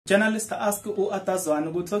Journalists ask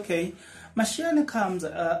Zwane, okay, Mashiane comes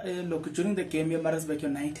look during the game Maritzburg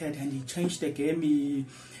United and he changed the game, he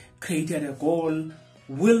created a goal.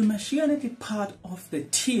 Will Mashiane be part of the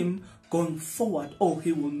team going forward, or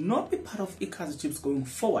he will not be part of Kaizer Chiefs going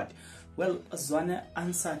forward? Well, Zwane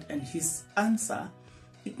answered, and his answer,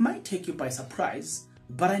 it might take you by surprise,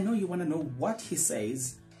 but I know you want to know what he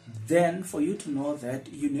says. Then for you to know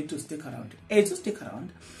that, you need to stick around. And to stick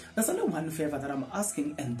around, there's only one favor that I'm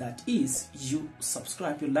asking, and that is you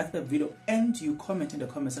subscribe, you like the video, and you comment in the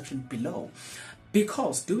comment section below.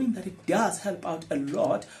 Because doing that, it does help out a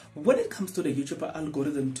lot when it comes to the YouTube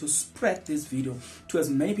algorithm to spread this video to as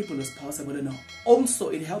many people as possible. And also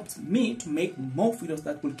it helps me to make more videos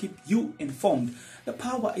that will keep you informed. The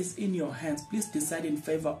power is in your hands. Please decide in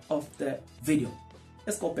favor of the video.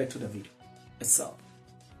 Let's go back to the video itself.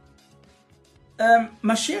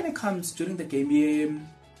 Mashiane comes during the game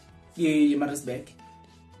Maritzburg.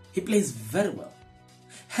 He plays very well.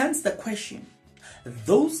 Hence the question.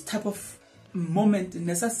 Those type of moment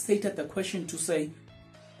necessitated the question to say,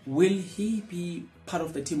 will he be part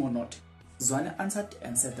of the team or not? Zwane answered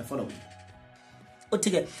and said the following.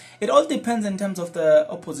 It all depends in terms of the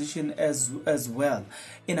opposition as well,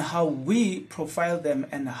 in how we profile them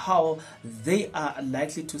and how they are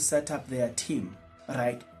likely to set up their team,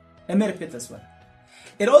 right? Let me repeat this one.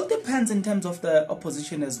 It all depends in terms of the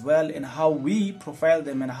opposition as well, in how we profile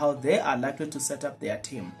them and how they are likely to set up their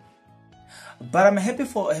team. But I'm happy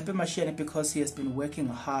for Mashiane because he has been working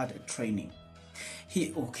hard at training.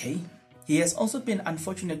 He has also been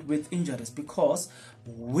unfortunate with injuries, because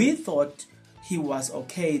we thought he was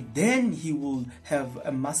okay, then he will have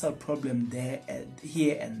a muscle problem there and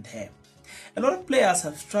here and there. A lot of players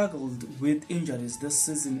have struggled with injuries this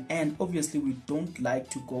season, and obviously we don't like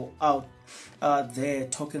to go out there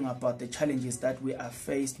talking about the challenges that we are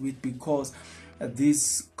faced with because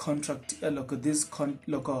this contact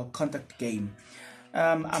game.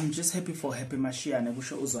 I'm just happy for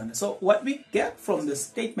Mashiane. So what we get from the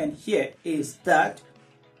statement here is that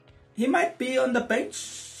he might be on the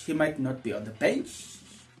bench, he might not be on the bench.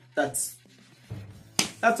 That's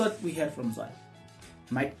what we heard from Zwane.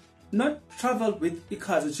 Might not travel with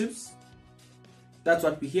Kaizer Chiefs. That's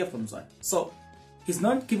what we hear from Zwane. So he's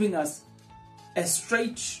not giving us a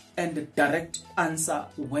straight and direct answer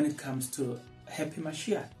when it comes to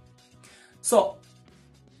Mashiane. So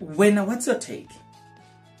what's your take?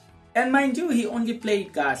 And mind you, he only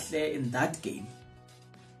played Gashle in that game.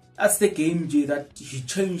 That's the game that he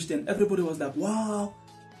changed, and everybody was like, wow.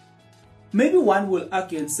 Maybe one will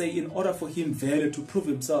argue and say, in order for him to prove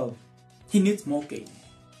himself, he needs more game,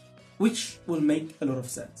 which will make a lot of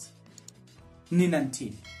sense.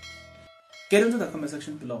 Ninantin. Get into the comment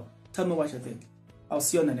section below. Tell me what you think. I'll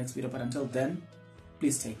see you on the next video, but until then,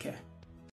 please take care.